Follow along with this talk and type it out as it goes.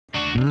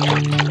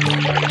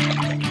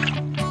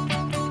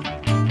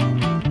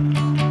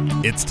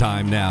It's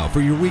time now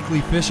for your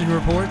weekly fishing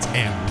reports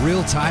and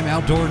real-time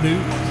outdoor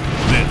news.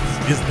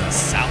 This is the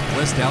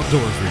Southwest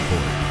Outdoors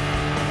Report.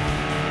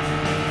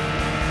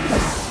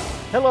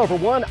 Hello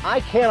everyone,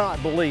 I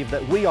cannot believe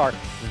that we are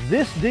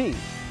this deep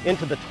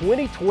into the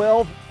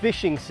 2012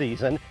 fishing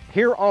season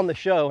here on the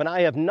show, and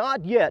I have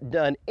not yet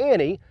done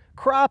any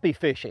crappie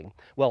fishing.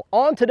 Well,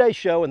 on today's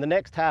show in the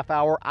next half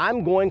hour,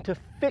 I'm going to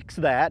fix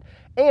that,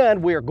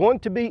 and we are going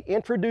to be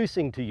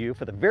introducing to you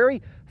for the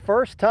very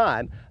first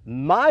time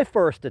my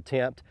first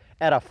attempt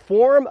at a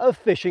form of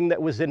fishing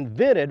that was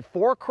invented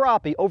for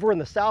crappie over in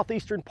the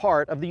southeastern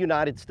part of the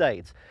United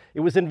States.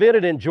 It was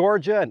invented in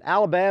Georgia and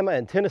Alabama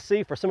and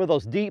Tennessee for some of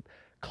those deep,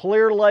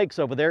 clear lakes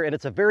over there, and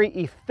it's a very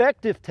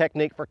effective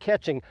technique for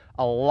catching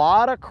a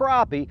lot of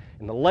crappie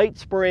in the late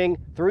spring,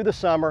 through the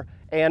summer,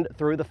 and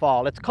through the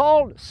fall. It's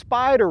called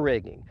spider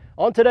rigging.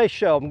 On today's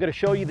show, I'm going to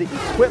show you the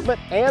equipment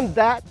and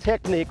that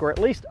technique, or at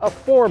least a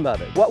form of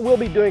it. What we'll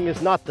be doing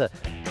is not the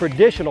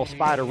traditional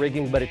spider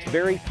rigging, but it's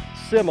very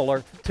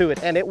similar to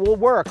it, and it will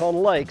work on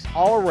lakes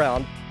all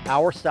around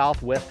our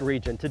southwest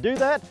region. To do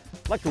that,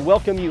 I'd like to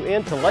welcome you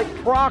into Lake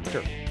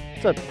Proctor.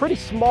 It's a pretty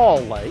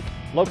small lake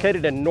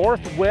located in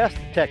northwest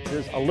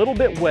Texas, a little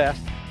bit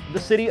west of the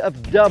city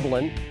of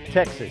Dublin,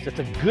 Texas. It's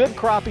a good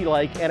crappie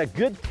lake and a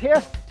good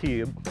test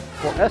tube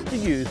for us to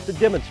use to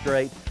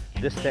demonstrate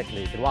this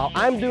technique. And while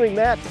I'm doing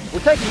that, we're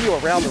taking you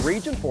around the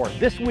region for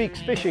this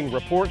week's fishing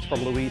reports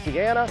from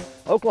Louisiana,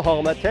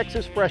 Oklahoma,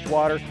 Texas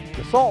freshwater,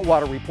 the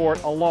saltwater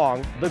report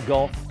along the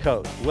Gulf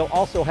Coast. We'll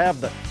also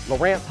have the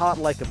Lawrence Hot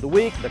Lake of the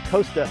Week, the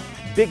Costa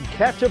Big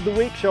Catch of the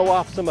Week, show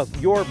off some of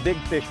your big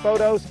fish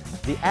photos,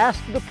 the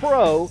Ask the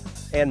Pro,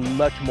 and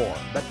much more.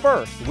 But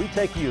first, we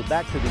take you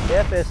back to the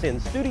FSN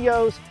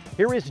studios.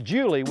 Here is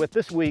Julie with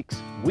this week's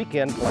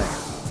weekend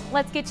plan.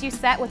 Let's get you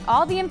set with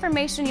all the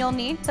information you'll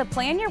need to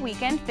plan your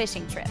weekend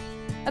fishing trip.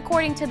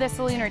 According to the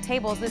Salooner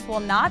tables, this will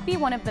not be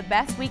one of the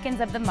best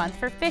weekends of the month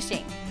for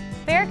fishing.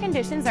 Fair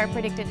conditions are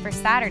predicted for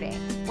Saturday,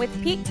 with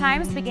peak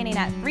times beginning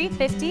at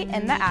 3:50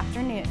 in the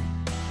afternoon.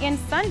 And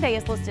Sunday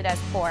is listed as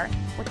poor,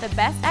 with the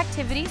best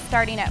activity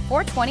starting at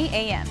 4:20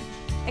 a.m.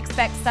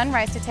 Expect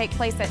sunrise to take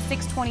place at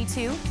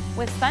 6:22,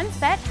 with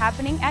sunset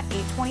happening at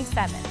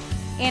 8:27.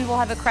 And we'll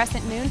have a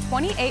crescent moon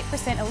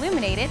 28%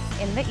 illuminated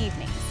in the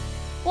evenings.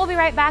 We'll be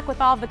right back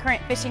with all of the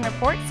current fishing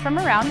reports from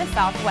around the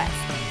Southwest.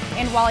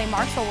 And Wally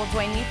Marshall will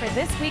join me for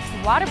this week's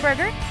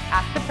Whataburger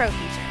Ask the Pro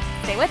feature.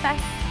 Stay with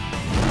us.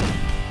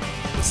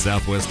 The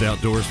Southwest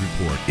Outdoors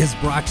Report is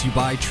brought to you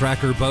by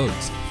Tracker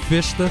Boats,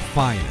 Fish the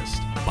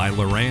Finest, by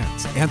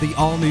Lowrance, and the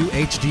all-new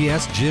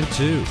HDS Gen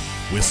 2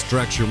 with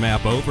Structure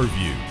Map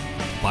Overview,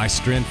 by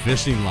Strand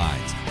Fishing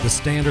Lines, the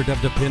standard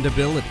of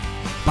dependability,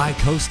 by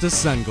Costa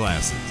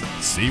Sunglasses,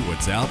 see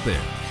what's out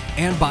there,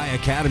 and by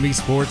Academy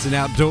Sports and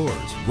Outdoors,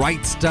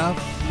 right stuff,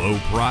 low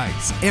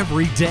price,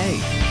 every day.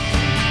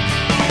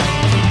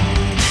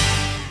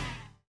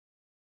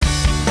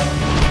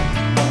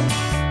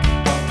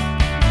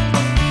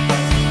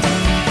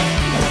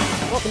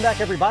 Welcome back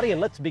everybody,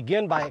 and let's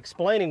begin by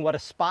explaining what a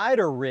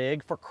spider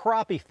rig for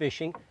crappie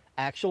fishing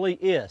actually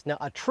is. Now,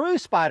 a true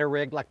spider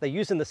rig like they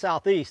use in the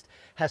Southeast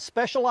has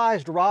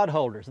specialized rod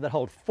holders that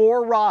hold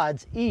 4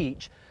 rods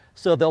each.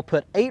 So they'll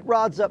put 8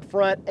 rods up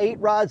front, 8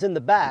 rods in the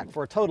back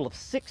for a total of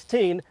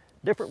 16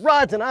 different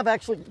rods. And I've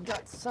actually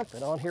got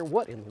something on here.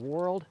 What in the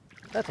world?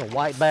 That's a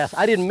white bass.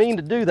 I didn't mean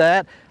to do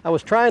that. I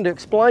was trying to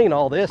explain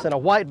all this and a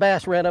white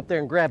bass ran up there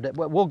and grabbed it.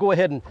 But we'll go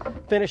ahead and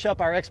finish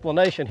up our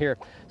explanation here.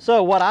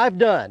 So what I've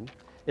done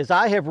is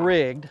I have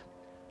rigged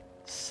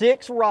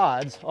 6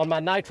 rods on my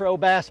Nitro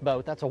bass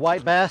boat. That's a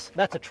white bass.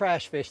 That's a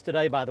trash fish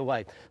today, by the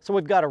way. So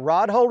we've got a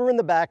rod holder in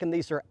the back, and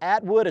these are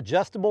Atwood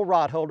adjustable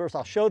rod holders.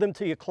 I'll show them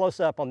to you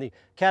close up on the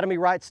Academy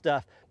Right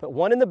Stuff. But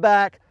 1 in the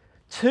back,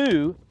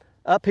 2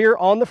 up here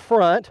on the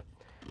front,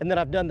 and then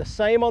I've done the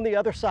same on the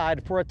other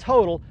side for a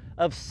total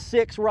of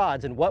 6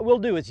 rods. And what we'll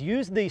do is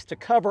use these to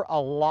cover a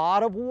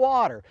lot of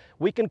water.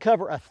 We can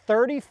cover a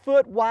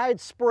 30-foot wide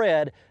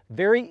spread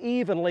very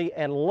evenly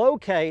and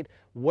locate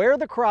where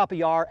the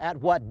crappie are, at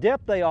what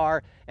depth they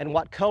are, and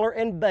what color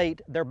and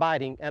bait they're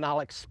biting. And I'll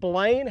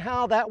explain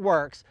how that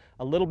works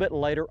a little bit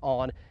later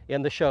on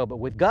in the show. But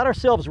we've got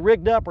ourselves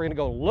rigged up. We're gonna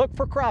go look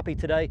for crappie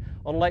today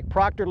on Lake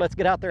Proctor. Let's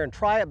get out there and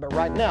try it. But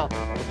right now,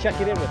 we're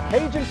checking in with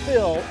Cajun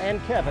Phil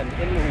and Kevin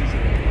in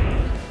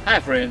Louisiana. Hi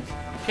friends,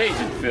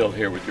 Cajun Phil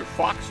here with your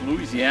Fox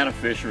Louisiana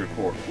Fishing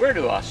Report. Where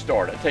do I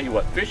start? I tell you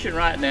what, fishing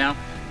right now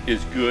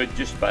is good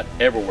just about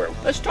everywhere.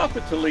 Let's talk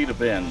with Toledo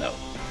Bend though.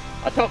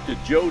 I talked to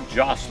Joe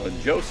Jocelyn.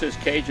 Joe says,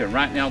 Cajun,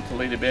 right now in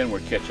Toledo Bend,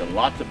 we're catching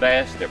lots of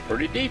bass. They're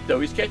pretty deep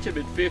though. He's catching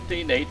them in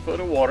 15 to 8 foot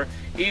of water,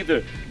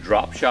 either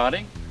drop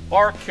shotting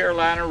or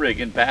Carolina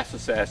rigging, Bass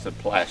Assassin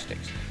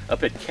plastics.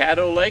 Up at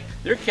Caddo Lake,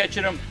 they're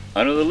catching them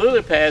under the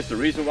lily pads. The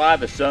reason why,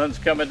 the sun's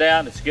coming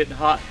down, it's getting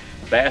hot,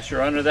 bass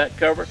are under that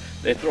cover.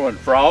 They're throwing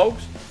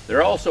frogs.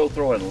 They're also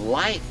throwing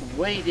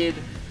light-weighted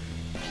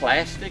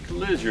plastic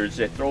lizards.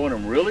 They're throwing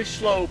them really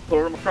slow,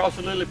 pulling them across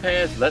the lily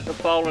pads, letting them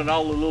fall in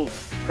all the little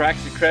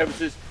cracks and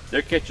crevices.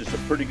 They're catching some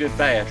pretty good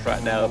bass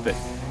right now up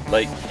at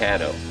Lake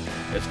Caddo.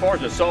 As far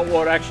as the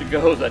saltwater action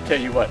goes, I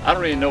tell you what, I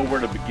don't even know where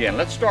to begin.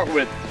 Let's start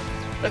with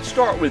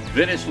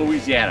Venice,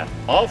 Louisiana.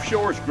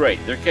 Offshore is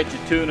great. They're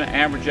catching tuna,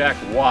 amberjack,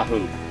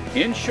 wahoo.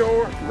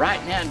 Inshore,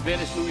 right now in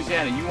Venice,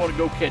 Louisiana, you want to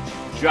go catch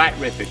giant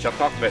redfish. I'm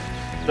talking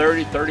about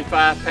 30,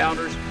 35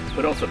 pounders.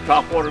 Put on some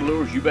topwater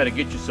lures. You better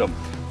get you some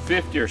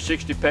 50 or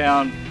 60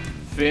 pound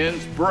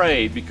fins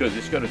braid, because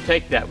it's going to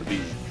take that with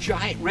these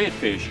giant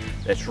redfish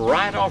that's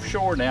right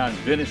offshore now in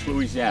Venice,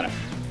 Louisiana.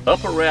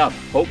 Up around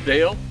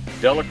Hopedale,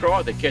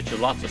 Delacroix, they catch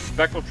lots of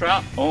speckled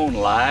trout on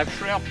live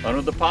shrimp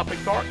under the popping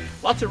cork.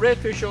 Lots of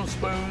redfish on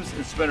spoons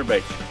and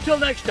spinnerbaits. Till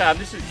next time,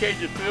 this is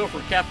Cajun Phil for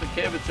Captain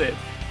Kevin saying,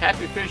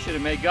 happy fishing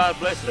and may God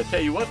bless it. I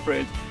tell you what,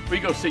 friends, we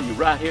go see you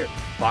right here,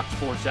 Fox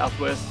Sports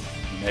Southwest,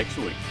 next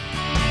week.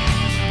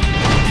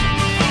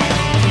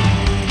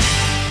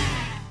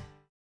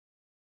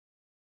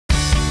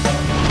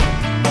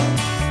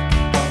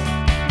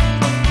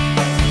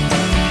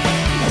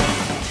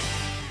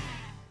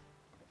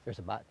 Here's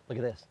a bite. Look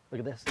at this. Look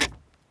at this.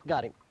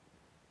 Got him.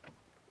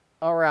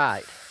 All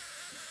right.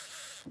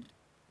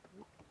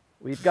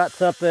 We've got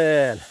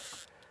something.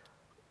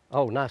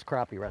 Oh, nice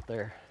crappie right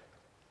there.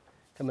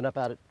 Coming up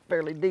out of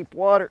fairly deep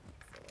water.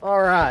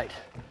 All right.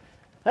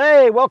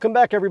 Hey, welcome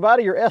back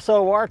everybody. Your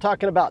SOR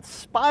talking about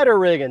spider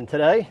rigging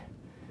today.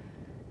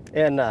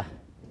 And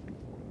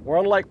we're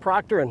on Lake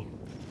Proctor, and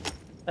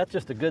that's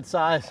just a good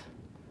size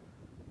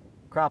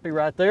crappie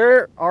right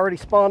there. Already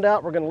spawned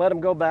out. We're going to let them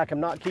go back. I'm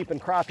not keeping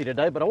crappie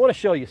today, but I want to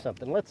show you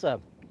something. Let's kind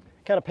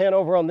of pan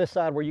over on this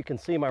side where you can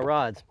see my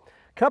rods.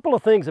 Couple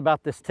of things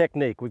about this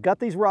technique. We've got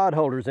these rod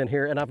holders in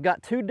here, and I've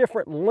got two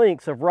different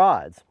lengths of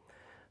rods.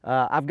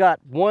 I've got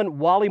one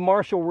Wally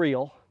Marshall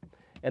reel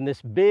and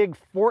this big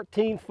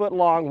 14-foot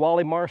long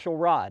Wally Marshall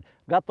rod.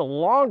 I've got the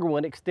longer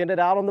one extended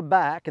out on the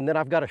back, and then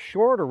I've got a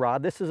shorter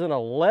rod. This is an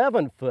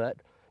 11-foot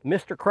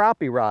Mr.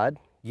 Crappie rod,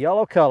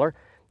 yellow color,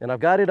 and I've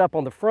got it up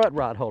on the front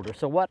rod holder.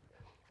 So what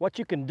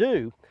you can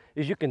do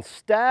is you can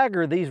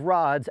stagger these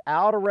rods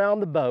out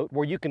around the boat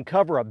where you can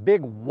cover a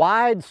big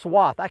wide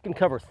swath. I can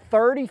cover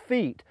 30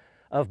 feet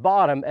of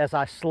bottom as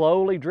I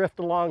slowly drift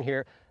along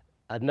here.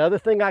 Another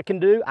thing I can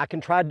do, I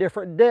can try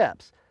different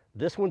depths.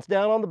 This one's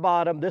down on the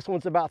bottom, this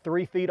one's about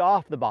 3 feet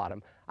off the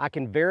bottom. I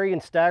can vary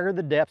and stagger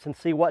the depths and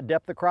see what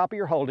depth of crappie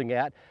you're holding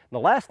at. And the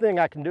last thing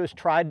I can do is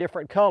try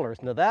different colors.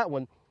 Now that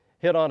one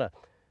hit on a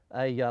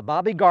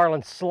Bobby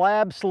Garland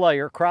Slab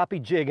Slayer crappie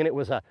jig, and it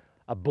was a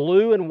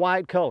blue and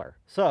white color.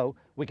 So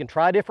we can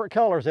try different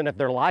colors, and if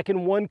they're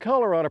liking one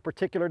color on a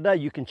particular day,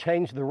 you can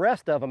change the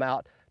rest of them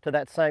out to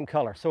that same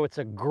color. So it's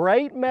a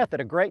great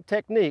method, a great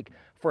technique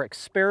for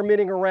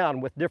experimenting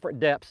around with different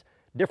depths,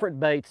 different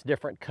baits,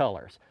 different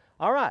colors.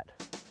 All right,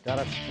 got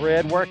a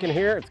spread working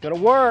here. It's gonna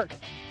work.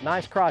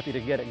 Nice crappie to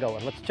get it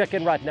going. Let's check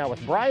in right now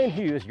with Brian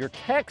Hughes, your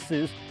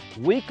Texas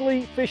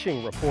weekly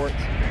fishing reports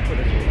for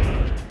this week.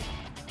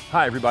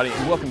 Hi everybody,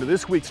 and welcome to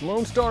this week's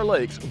Lone Star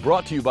Lakes,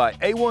 brought to you by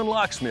A1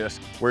 Locksmiths,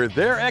 where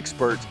their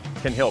experts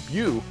can help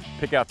you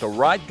pick out the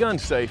right gun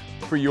safe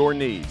for your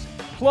needs.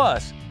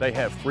 Plus, they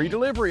have free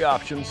delivery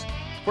options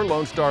for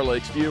Lone Star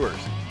Lakes viewers.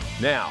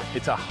 Now,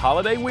 it's a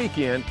holiday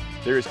weekend.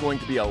 There is going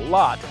to be a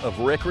lot of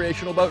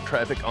recreational boat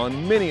traffic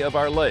on many of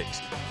our lakes.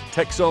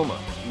 Texoma,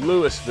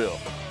 Louisville,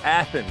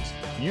 Athens,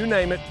 you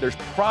name it, there's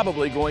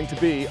probably going to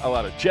be a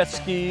lot of jet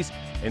skis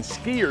and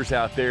skiers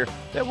out there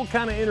that will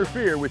kind of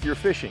interfere with your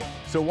fishing.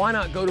 So why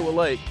not go to a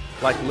lake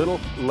like little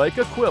Lake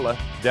Aquila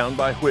down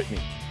by Whitney?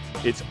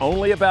 It's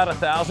only about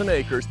 1,000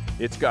 acres.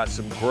 It's got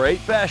some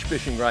great bass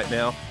fishing right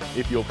now.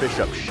 If you'll fish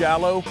up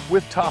shallow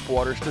with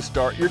topwaters to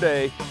start your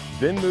day,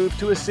 then move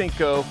to a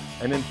Cinco,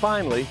 and then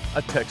finally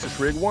a Texas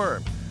rig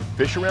worm.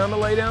 Fish around the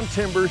laydown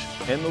timbers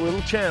and the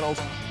little channels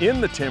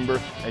in the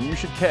timber, and you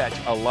should catch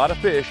a lot of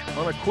fish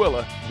on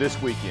Aquila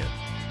this weekend.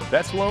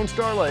 That's Lone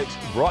Star Lakes,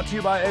 brought to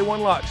you by A1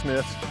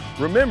 Locksmiths.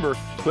 Remember,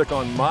 click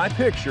on my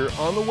picture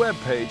on the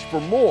webpage for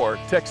more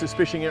Texas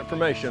fishing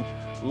information.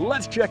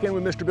 Let's check in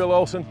with Mr. Bill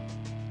Olson.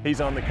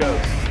 He's on the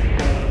coast.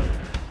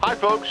 Hi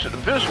folks,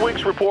 this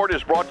week's report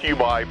is brought to you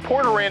by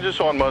Port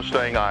Aransas on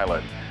Mustang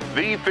Island,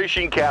 the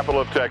fishing capital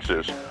of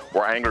Texas,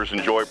 where anglers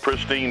enjoy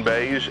pristine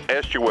bays,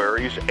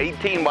 estuaries,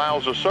 18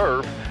 miles of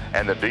surf,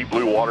 and the deep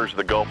blue waters of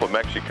the Gulf of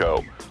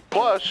Mexico.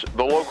 Plus,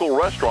 the local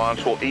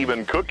restaurants will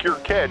even cook your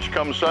catch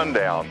come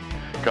sundown.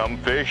 Come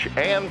fish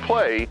and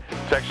play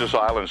Texas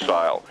Island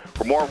style.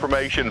 For more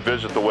information,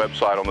 visit the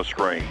website on the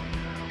screen.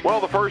 Well,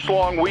 the first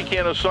long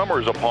weekend of summer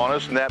is upon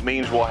us, and that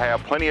means we'll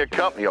have plenty of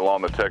company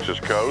along the Texas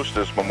coast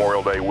this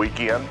Memorial Day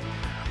weekend.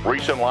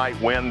 Recent light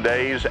wind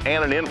days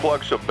and an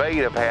influx of bait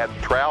have had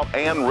trout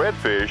and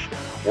redfish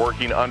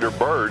working under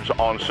birds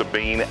on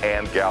Sabine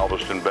and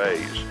Galveston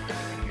bays.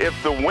 If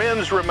the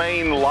winds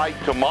remain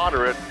light to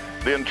moderate,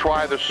 then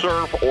try the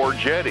surf or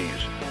jetties.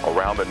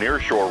 Around the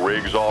nearshore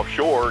rigs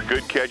offshore,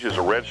 good catches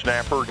of red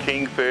snapper,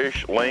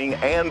 kingfish, ling,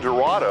 and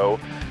dorado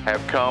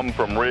have come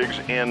from rigs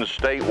in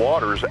state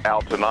waters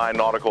out to 9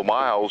 nautical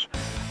miles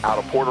out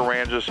of Port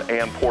Aransas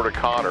and Port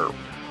O'Connor.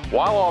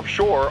 While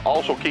offshore,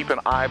 also keep an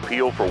eye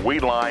peeled for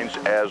weed lines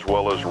as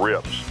well as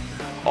rips.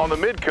 On the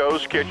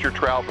mid-coast, catch your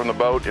trout from the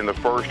boat in the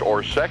first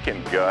or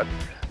second gut,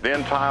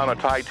 then tie on a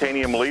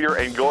titanium leader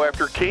and go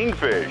after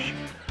kingfish.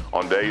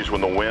 On days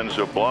when the winds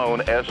have blown,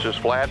 Estes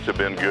Flats have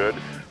been good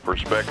for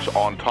specks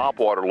on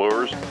topwater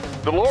lures.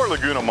 The lower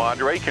Laguna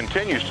Madre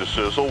continues to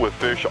sizzle with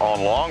fish on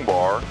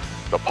Longbar,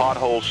 the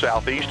potholes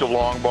southeast of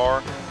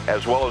Longbar,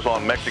 as well as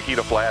on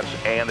Mexiquita Flats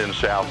and in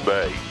South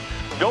Bay.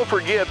 Don't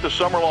forget the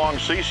summer-long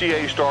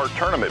CCA Star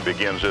Tournament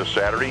begins this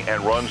Saturday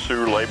and runs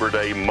through Labor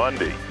Day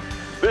Monday.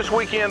 This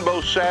weekend,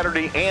 both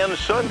Saturday and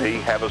Sunday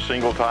have a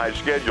single tide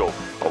schedule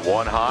of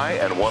one high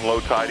and one low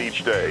tide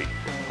each day.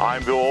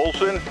 I'm Bill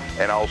Olson,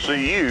 and I'll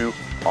see you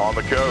on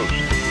the coast.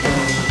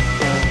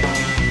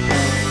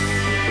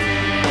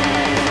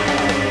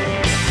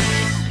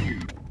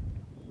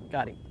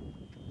 Got him.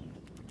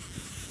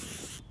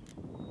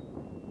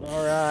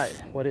 All right,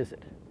 what is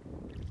it?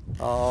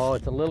 Oh,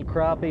 it's a little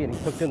crappie and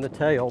he hooked in the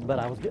tail, but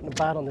I was getting a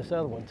bite on this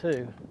other one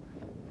too.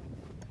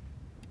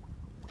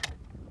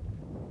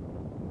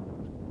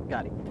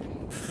 Got him.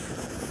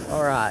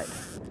 All right.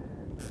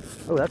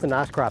 Oh, that's a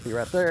nice crappie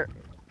right there.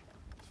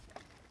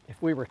 If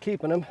we were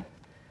keeping them,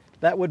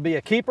 that would be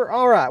a keeper.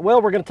 All right,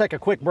 well, we're gonna take a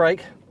quick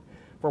break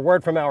for a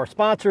word from our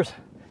sponsors.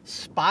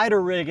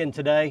 Spider rigging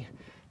today.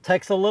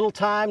 Takes a little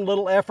time,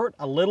 little effort,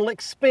 a little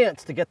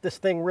expense to get this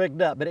thing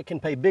rigged up, but it can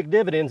pay big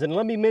dividends. And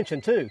let me mention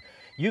too,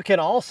 you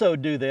can also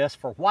do this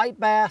for white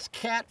bass,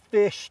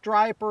 catfish,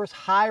 stripers,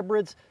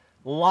 hybrids,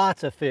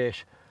 lots of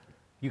fish.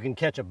 You can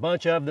catch a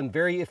bunch of them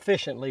very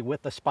efficiently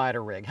with the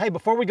spider rig. Hey,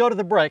 before we go to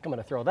the break, I'm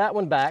gonna throw that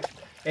one back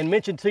and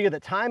mention to you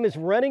that time is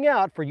running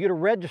out for you to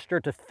register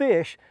to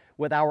fish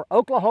with our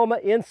Oklahoma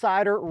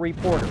Insider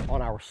Reporter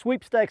on our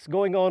sweepstakes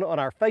going on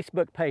our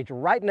Facebook page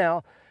right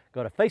now.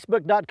 Go to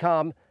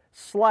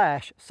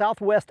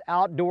facebook.com/Southwest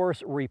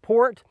Outdoors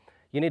Report.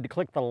 You need to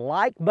click the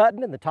like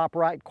button in the top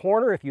right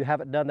corner if you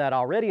haven't done that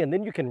already, and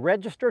then you can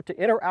register to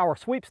enter our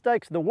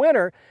sweepstakes. The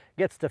winner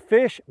gets to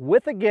fish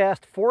with a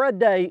guest for a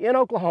day in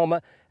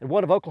Oklahoma at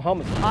one of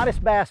Oklahoma's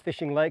hottest bass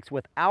fishing lakes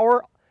with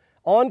our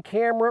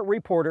on-camera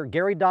reporter,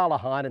 Gary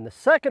Dollahan, and the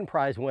second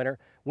prize winner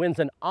wins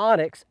an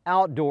Onyx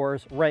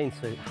Outdoors rain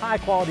suit,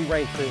 high-quality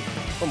rain suit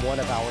from one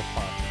of our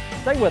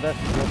sponsors. Stay with us,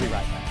 we'll be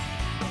right back.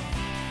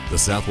 The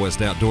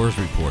Southwest Outdoors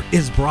Report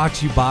is brought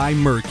to you by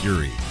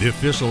Mercury, the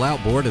official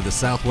outboard of the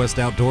Southwest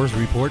Outdoors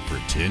Report for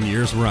 10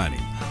 years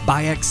running.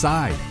 By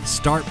Excite,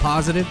 start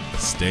positive,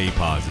 stay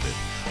positive.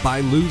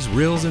 By Lou's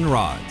Reels and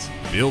Rods,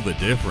 feel the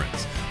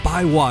difference.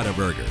 By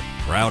Whataburger,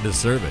 proud to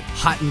serve it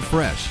hot and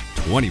fresh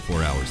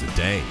 24 hours a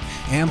day.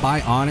 And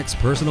by Onyx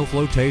Personal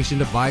Flotation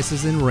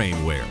Devices and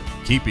Rainwear,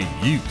 keeping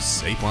you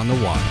safe on the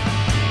water.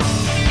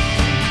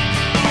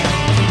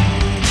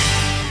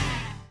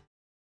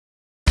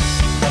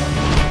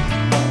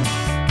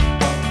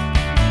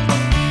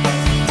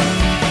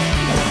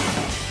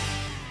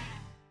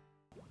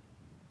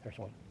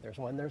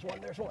 There's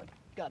one.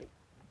 Got him.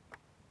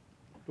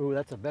 Ooh,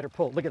 that's a better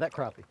pull. Look at that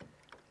crappie.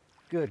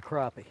 Good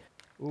crappie.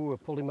 Ooh, I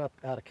pulled him up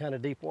out of kind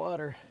of deep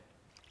water.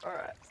 All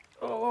right.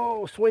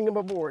 Oh, swing him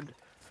aboard.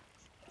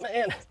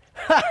 Man,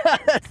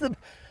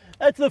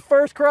 that's the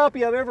first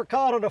crappie I've ever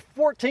caught on a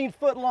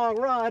 14-foot long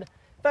rod.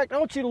 In fact, I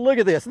want you to look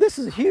at this. This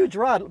is a huge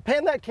rod.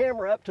 Pan that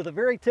camera up to the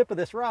very tip of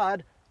this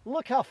rod.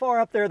 Look how far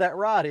up there that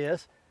rod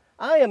is.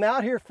 I am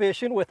out here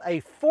fishing with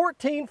a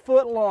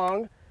 14-foot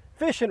long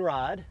fishing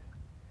rod.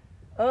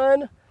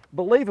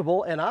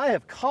 Unbelievable, and I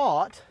have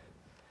caught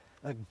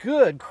a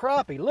good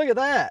crappie. Look at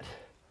that.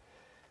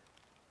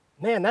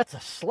 Man, that's a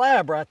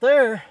slab right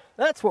there.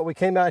 That's what we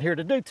came out here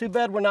to do. Too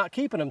bad we're not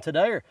keeping them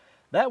today, or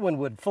that one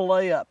would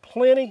fillet up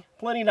plenty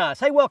nice.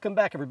 Hey, welcome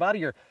back, everybody.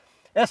 Your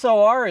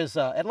SOR is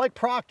at Lake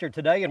Proctor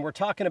today, and we're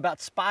talking about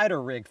spider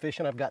rig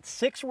fishing. I've got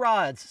 6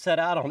 rods set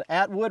out on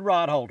Atwood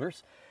rod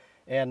holders,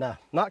 and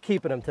not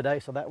keeping them today,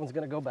 so that one's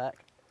gonna go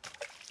back.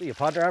 See you,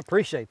 partner. I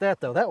appreciate that,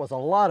 though. That was a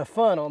lot of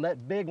fun on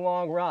that big,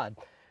 long rod.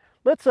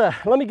 Let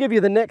me give you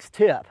the next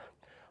tip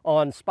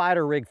on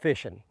spider rig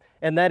fishing,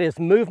 and that is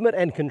movement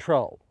and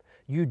control.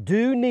 You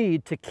do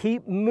need to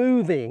keep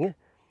moving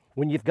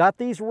when you've got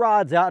these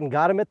rods out and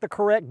got them at the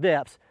correct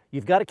depths.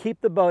 You've got to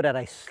keep the boat at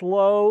a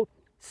slow,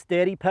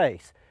 steady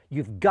pace.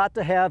 You've got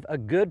to have a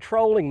good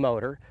trolling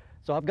motor.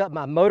 So I've got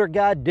my Motor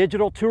Guide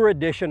Digital Tour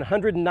Edition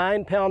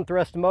 109-pound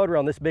thrust motor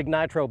on this big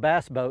nitro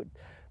bass boat,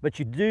 but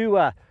you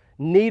do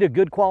need a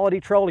good quality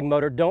trolling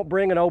motor. Don't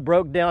bring an old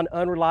broke down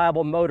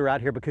unreliable motor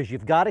out here, because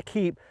you've got to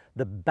keep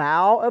the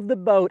bow of the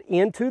boat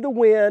into the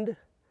wind,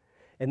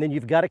 and then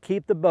you've got to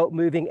keep the boat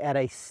moving at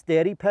a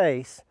steady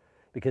pace,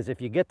 because if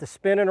you get to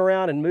spinning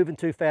around and moving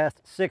too fast,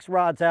 6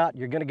 rods out,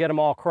 you're going to get them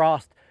all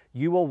crossed.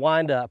 You will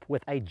wind up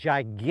with a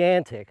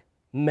gigantic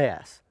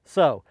mess.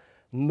 So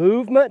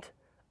movement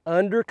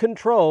under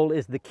control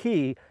is the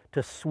key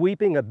to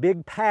sweeping a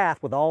big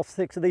path with all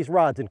 6 of these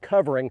rods and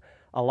covering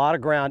a lot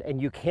of ground,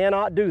 and you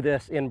cannot do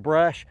this in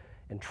brush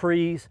and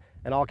trees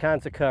and all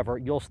kinds of cover.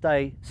 You'll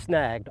stay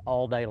snagged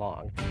all day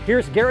long.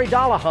 Here's Gary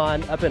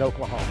Dollahan up in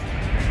Oklahoma.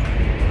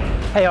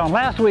 Hey, on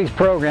last week's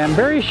program,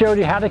 Barry showed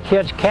you how to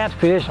catch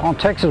catfish on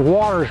Texas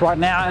waters right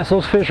now as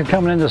those fish are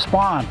coming into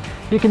spawn.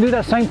 You can do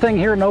that same thing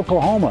here in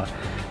Oklahoma.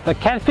 The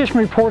catfishing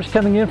reports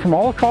coming in from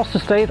all across the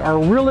state are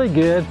really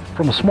good,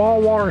 from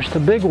small waters to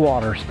big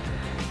waters.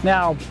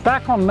 Now,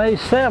 back on May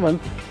 7th,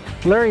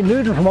 Larry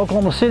Newton from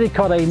Oklahoma City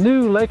caught a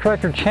new Lake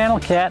Proctor channel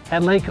cat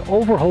at Lake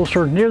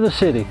Overholser near the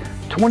city,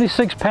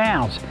 26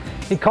 pounds.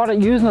 He caught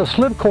it using a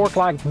slip cork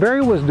like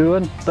Barry was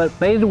doing, but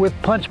baited with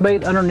punch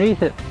bait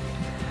underneath it.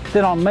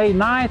 Then on May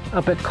 9th,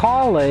 up at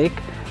Caw Lake,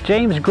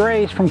 James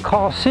Grace from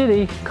Caw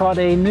City caught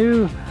a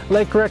new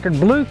Lake Record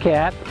blue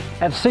cat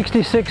at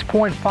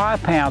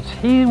 66.5 pounds.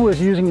 He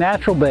was using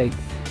natural bait.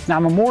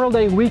 Now, Memorial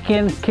Day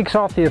weekend kicks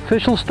off the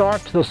official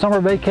start to the summer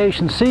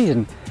vacation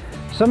season.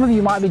 Some of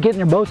you might be getting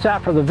your boats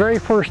out for the very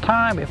first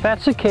time. If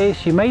that's the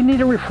case, you may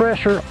need a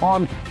refresher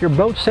on your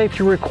boat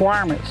safety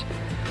requirements.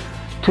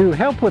 To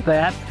help with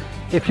that,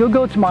 if you'll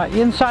go to my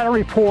insider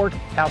report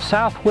at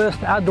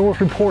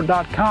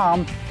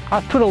southwestoutdoorsreport.com,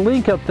 I've put a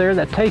link up there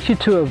that takes you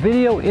to a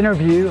video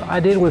interview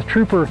I did with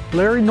Trooper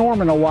Larry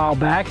Norman a while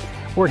back,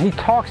 where he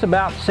talks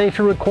about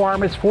safety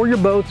requirements for your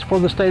boats for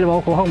the state of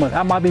Oklahoma.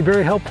 That might be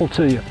very helpful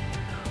to you.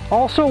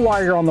 Also,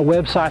 while you're on the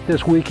website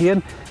this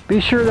weekend, be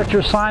sure that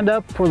you're signed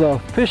up for the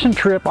fishing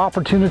trip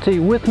opportunity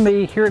with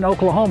me here in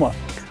Oklahoma.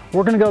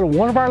 We're going to go to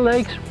one of our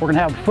lakes, we're going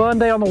to have a fun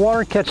day on the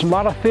water, catch a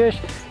lot of fish.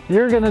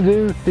 You're going to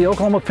do the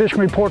Oklahoma Fishing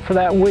Report for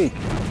that week.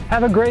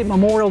 Have a great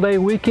Memorial Day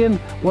weekend.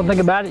 One thing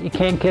about it, you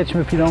can't catch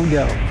them if you don't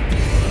go.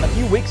 A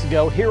few weeks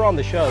ago here on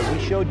the show, we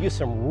showed you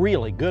some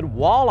really good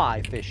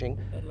walleye fishing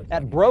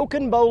at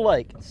Broken Bow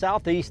Lake,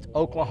 southeast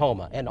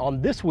Oklahoma. And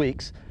on this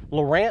week's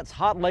Lowrance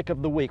Hot Lake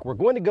of the Week, we're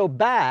going to go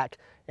back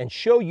and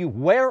show you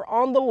where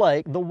on the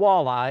lake the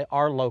walleye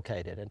are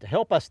located. And to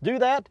help us do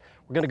that,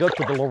 we're going to go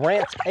to the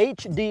Lowrance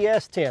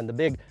HDS-10, the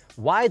big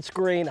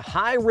widescreen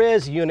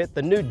high-res unit,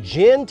 the new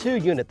Gen 2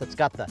 unit that's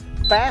got the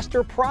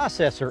faster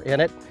processor in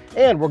it.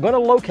 And we're going to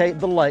locate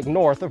the lake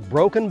north of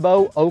Broken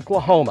Bow,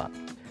 Oklahoma.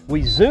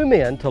 We zoom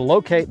in to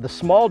locate the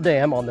small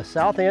dam on the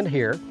south end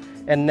here,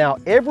 and now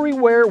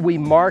everywhere we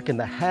mark in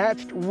the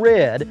hatched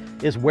red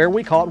is where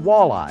we caught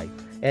walleye.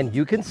 And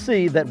you can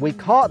see that we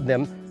caught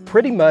them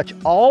pretty much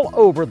all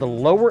over the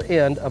lower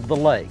end of the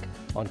lake.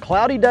 On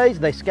cloudy days,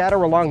 they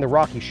scatter along the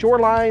rocky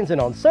shorelines,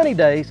 and on sunny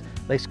days,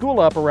 they school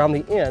up around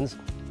the ends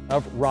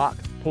of rock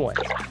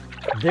points.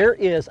 There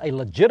is a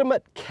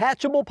legitimate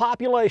catchable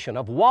population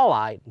of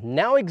walleye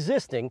now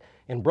existing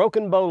in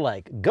Broken Bow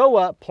Lake. Go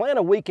up, plan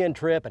a weekend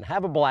trip, and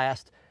have a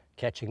blast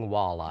catching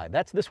walleye.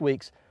 That's this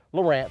week's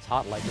Lowrance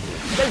Hot Lake of the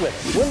Week. Stay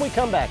with us. When we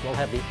come back, we'll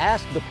have the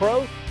Ask the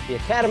Pro, the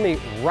Academy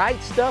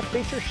Right Stuff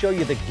feature, show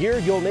you the gear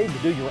you'll need to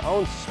do your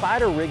own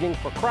spider rigging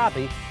for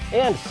crappie,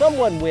 and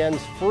someone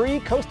wins free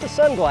Costa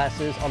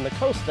sunglasses on the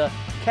Costa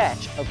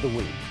Catch of the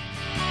Week.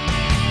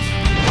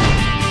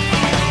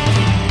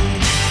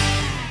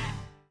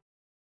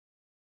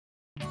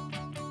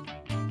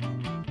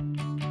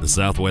 The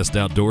Southwest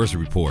Outdoors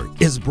Report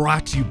is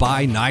brought to you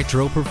by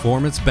Nitro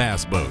Performance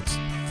Bass Boats.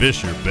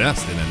 Fish your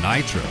best in a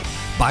Nitro.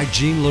 By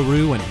Gene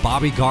LaRue and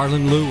Bobby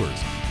Garland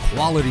Lures.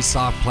 Quality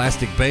soft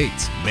plastic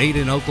baits made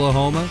in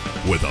Oklahoma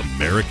with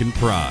American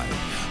pride.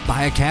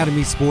 By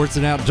Academy Sports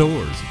and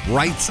Outdoors.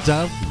 Right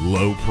stuff,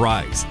 low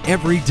price,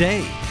 every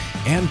day.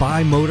 And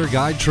by Motor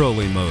Guide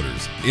Trolling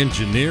Motors.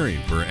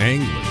 Engineering for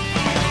angling.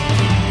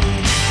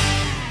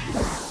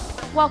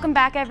 Welcome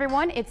back,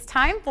 everyone. It's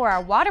time for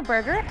our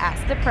Whataburger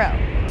Ask the Pro.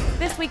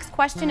 This week's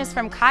question is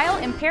from Kyle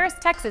in Paris,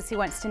 Texas, who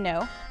wants to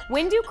know,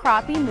 when do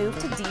crappie move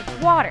to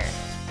deep water?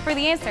 For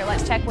the answer,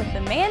 let's check with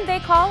the man they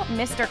call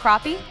Mr.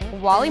 Crappie,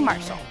 Wally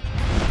Marshall.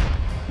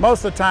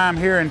 Most of the time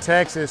here in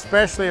Texas,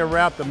 especially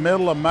around the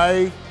middle of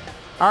May,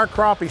 our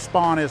crappie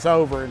spawn is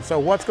over. And so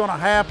what's going to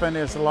happen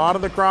is a lot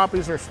of the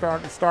crappies are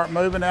starting to start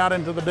moving out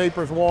into the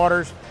deeper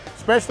waters,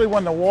 especially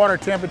when the water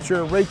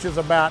temperature reaches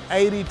about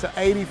 80 to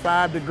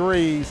 85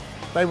 degrees.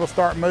 They will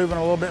start moving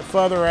a little bit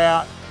further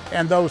out,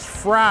 and those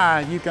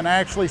fry, you can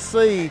actually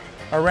see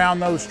around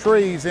those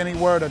trees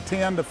anywhere to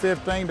 10 to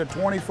 15 to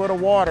 20 foot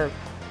of water,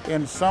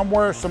 and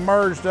somewhere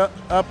submerged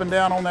up and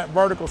down on that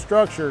vertical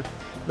structure,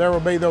 there will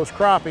be those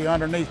crappie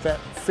underneath that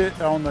fit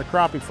on the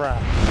crappie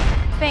fry.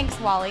 Thanks,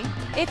 Wally.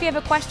 If you have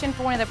a question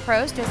for one of the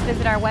pros, just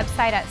visit our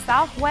website at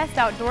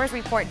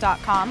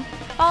southwestoutdoorsreport.com,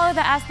 follow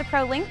the Ask the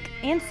Pro link,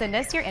 and send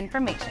us your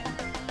information.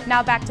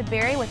 Now back to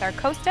Barry with our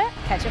Costa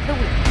Catch of the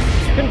Week.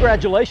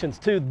 Congratulations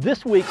to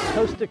this week's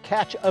Costa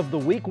Catch of the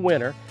Week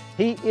winner.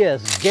 He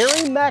is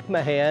Gary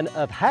McMahon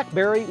of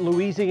Hackberry,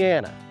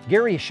 Louisiana.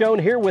 Gary is shown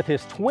here with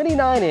his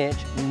 29-inch,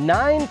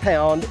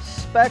 9-pound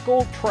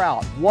speckled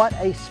trout. What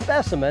a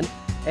specimen.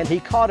 And he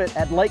caught it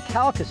at Lake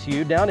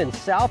Calcasieu down in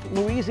South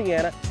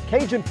Louisiana,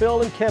 Cajun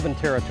Phil and Kevin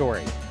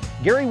territory.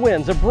 Gary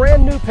wins a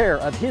brand new pair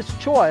of his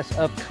choice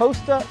of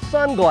Costa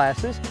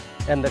sunglasses,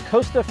 and the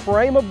Costa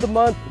frame of the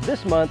month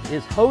this month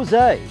is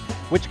Jose,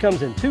 which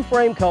comes in 2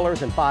 frame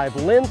colors and 5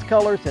 lens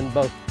colors in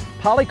both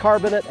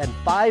polycarbonate and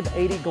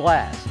 580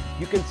 glass.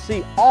 You can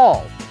see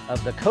all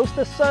of the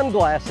Costa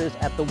sunglasses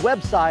at the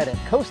website at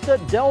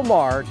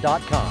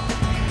costadelmar.com.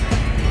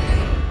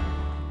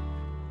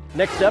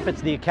 Next up,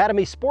 it's the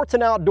Academy Sports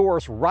and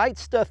Outdoors Right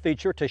Stuff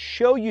feature to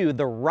show you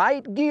the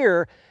right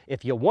gear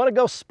if you want to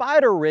go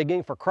spider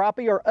rigging for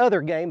crappie or other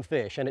game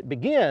fish. And it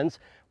begins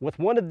with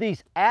one of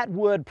these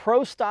Atwood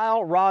Pro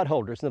Style rod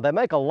holders. Now, they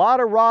make a lot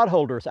of rod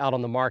holders out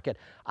on the market.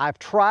 I've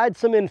tried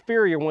some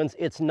inferior ones.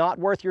 It's not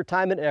worth your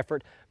time and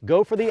effort.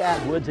 Go for the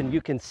Atwoods, and you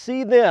can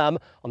see them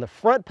on the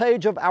front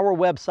page of our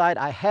website.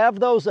 I have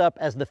those up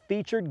as the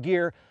featured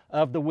gear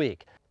of the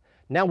week.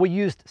 Now, we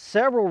used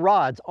several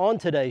rods on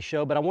today's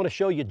show, but I want to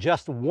show you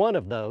just one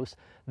of those.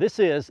 This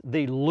is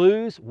the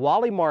Lew's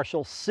Wally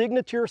Marshall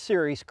Signature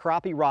Series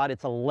crappie rod.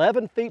 It's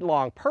 11 feet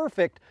long,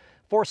 perfect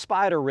for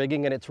spider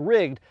rigging, and it's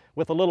rigged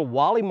with a little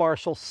Wally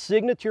Marshall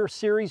Signature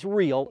Series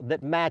reel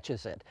that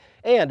matches it.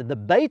 And the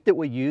bait that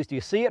we used,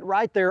 you see it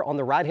right there on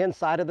the right-hand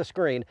side of the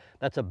screen.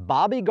 That's a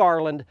Bobby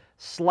Garland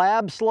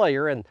Slab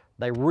Slayer, and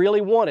they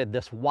really wanted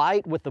this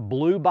white with the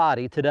blue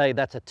body today.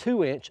 That's a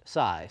 2-inch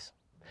size.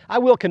 I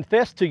will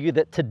confess to you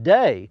that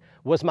today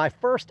was my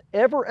first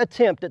ever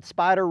attempt at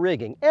spider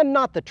rigging, and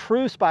not the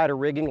true spider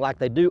rigging like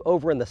they do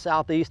over in the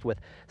southeast with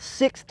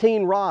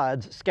 16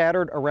 rods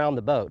scattered around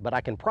the boat. But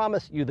I can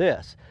promise you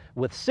this,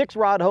 with 6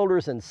 rod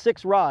holders and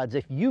 6 rods,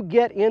 if you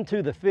get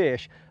into the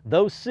fish,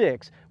 those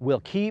 6 will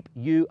keep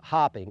you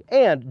hopping.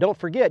 And don't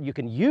forget, you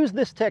can use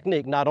this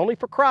technique not only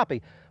for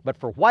crappie, but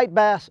for white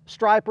bass,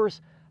 stripers,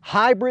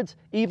 hybrids,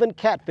 even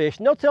catfish.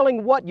 No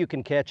telling what you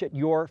can catch at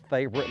your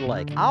favorite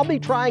lake. I'll be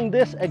trying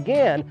this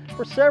again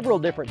for several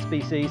different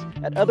species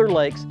at other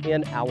lakes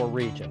in our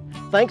region.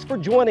 Thanks for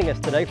joining us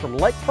today from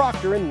Lake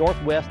Proctor in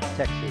Northwest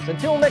Texas.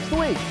 Until next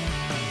week,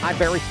 I'm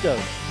Barry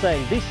Stokes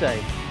saying be safe,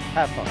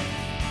 have fun.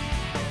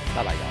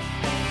 Bye-bye, guys.